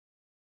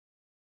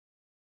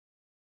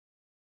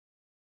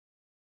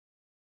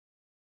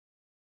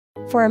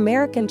For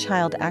American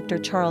child actor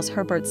Charles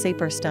Herbert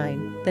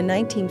Saperstein, the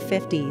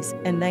 1950s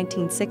and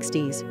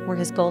 1960s were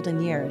his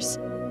golden years.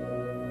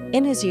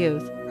 In his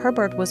youth,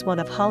 Herbert was one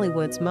of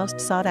Hollywood's most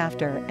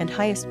sought-after and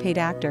highest-paid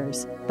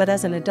actors, but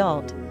as an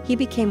adult, he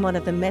became one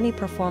of the many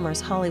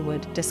performers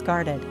Hollywood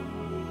discarded.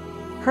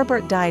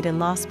 Herbert died in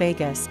Las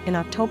Vegas in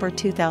October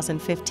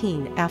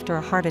 2015 after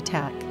a heart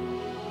attack.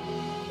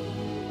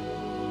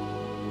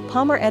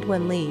 Palmer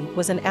Edwin Lee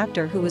was an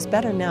actor who was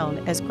better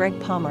known as Gregg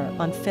Palmer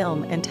on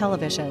film and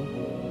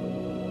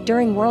television.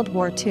 During World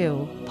War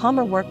II,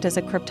 Palmer worked as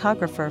a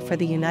cryptographer for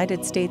the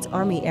United States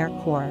Army Air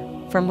Corps,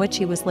 from which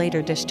he was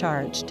later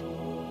discharged.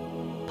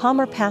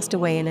 Palmer passed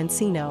away in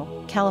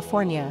Encino,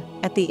 California,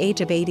 at the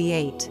age of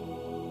 88.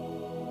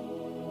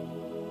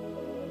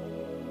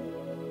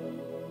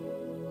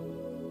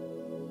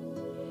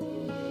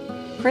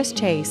 Chris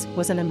Chase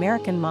was an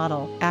American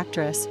model,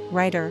 actress,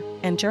 writer,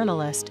 and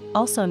journalist,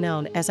 also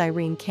known as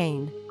Irene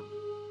Kane.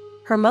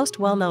 Her most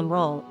well-known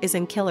role is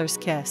in Killer's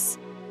Kiss.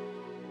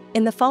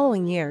 In the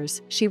following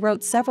years, she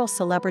wrote several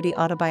celebrity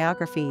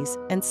autobiographies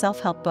and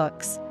self-help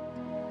books.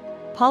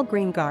 Paul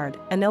Greengard,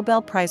 a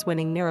Nobel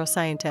Prize-winning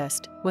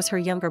neuroscientist, was her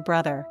younger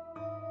brother.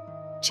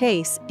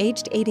 Chase,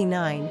 aged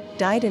 89,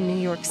 died in New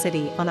York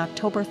City on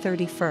October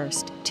 31,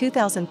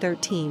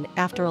 2013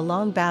 after a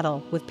long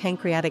battle with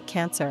pancreatic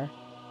cancer.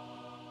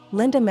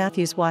 Linda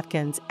Matthews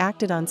Watkins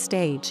acted on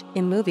stage,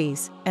 in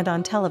movies, and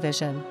on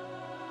television.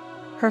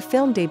 Her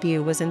film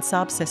debut was in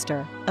Sob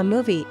Sister, a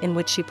movie in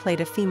which she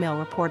played a female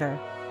reporter.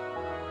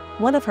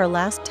 One of her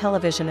last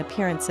television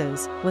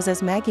appearances was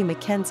as Maggie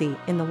Mackenzie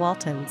in The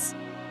Waltons.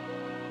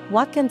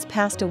 Watkins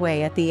passed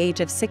away at the age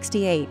of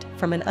 68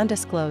 from an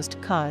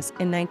undisclosed cause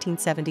in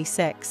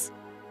 1976.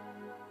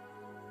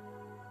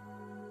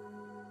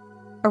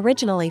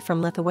 Originally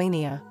from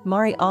Lithuania,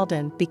 Mari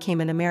Aldon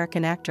became an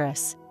American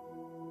actress.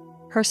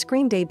 Her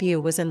screen debut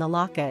was in The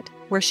Locket,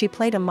 where she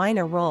played a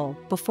minor role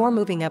before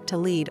moving up to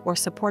lead or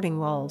supporting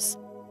roles.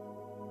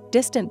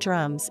 Distant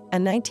Drums, a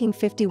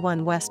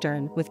 1951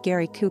 Western with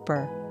Gary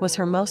Cooper, was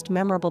her most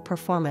memorable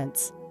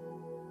performance.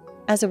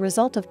 As a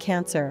result of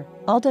cancer,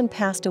 Aldon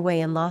passed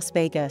away in Las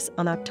Vegas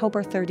on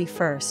October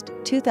 31,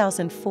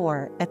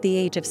 2004 at the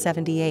age of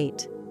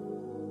 78.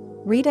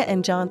 Rita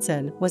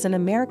Johnson was an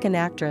American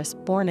actress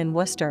born in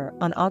Worcester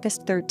on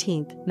August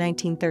 13,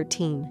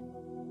 1913.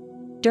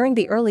 During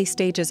the early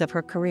stages of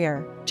her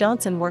career,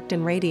 Johnson worked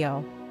in radio.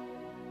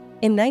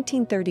 In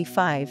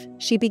 1935,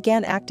 she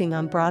began acting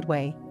on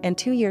Broadway, and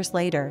 2 years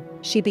later,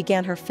 she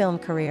began her film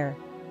career.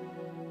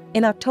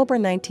 In October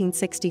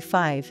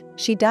 1965,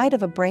 she died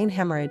of a brain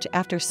hemorrhage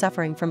after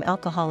suffering from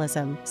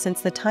alcoholism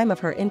since the time of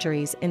her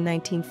injuries in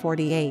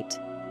 1948.